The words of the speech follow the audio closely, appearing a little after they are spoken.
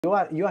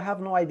You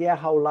have no idea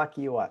how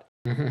lucky you are.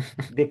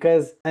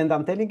 Because, and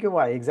I'm telling you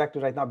why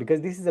exactly right now,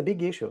 because this is a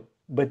big issue,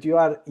 but you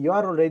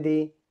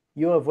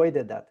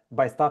avoided that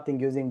by starting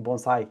using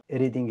Bonsai,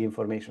 reading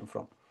information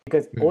from.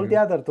 Because all the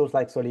other tools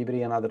like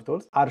Solibri and other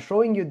tools are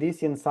showing you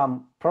this in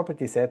some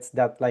property sets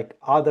that like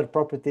other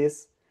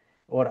properties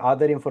or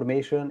other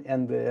information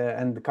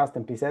and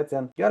custom presets,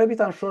 and you're a bit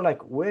unsure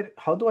like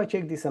how do I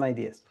check this in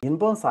ideas? In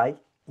Bonsai,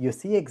 you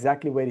see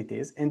exactly where it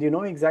is, and you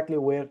know exactly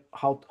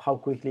how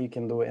quickly you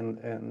can do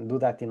and do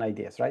that in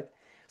ideas, right?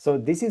 So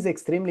this is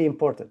extremely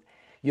important.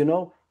 You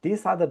know,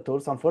 these other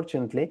tools,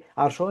 unfortunately,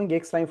 are showing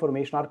extra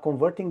information, are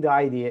converting the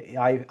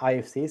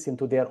IFCs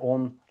into their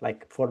own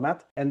like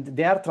format, and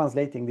they are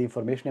translating the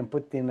information and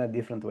put it in a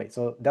different way.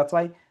 So that's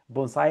why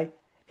Bonsai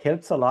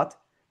helps a lot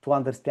to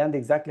understand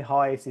exactly how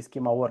IFC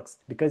schema works,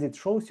 because it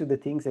shows you the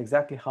things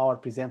exactly how are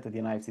presented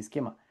in IFC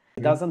schema.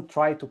 It doesn't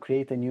try to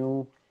create a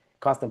new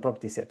custom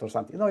property set or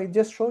something. No, it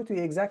just shows you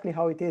exactly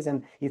how it is,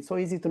 and it's so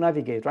easy to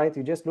navigate, right?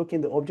 You just look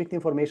in the object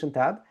information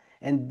tab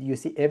and you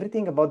see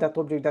everything about that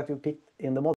object that you picked in the model.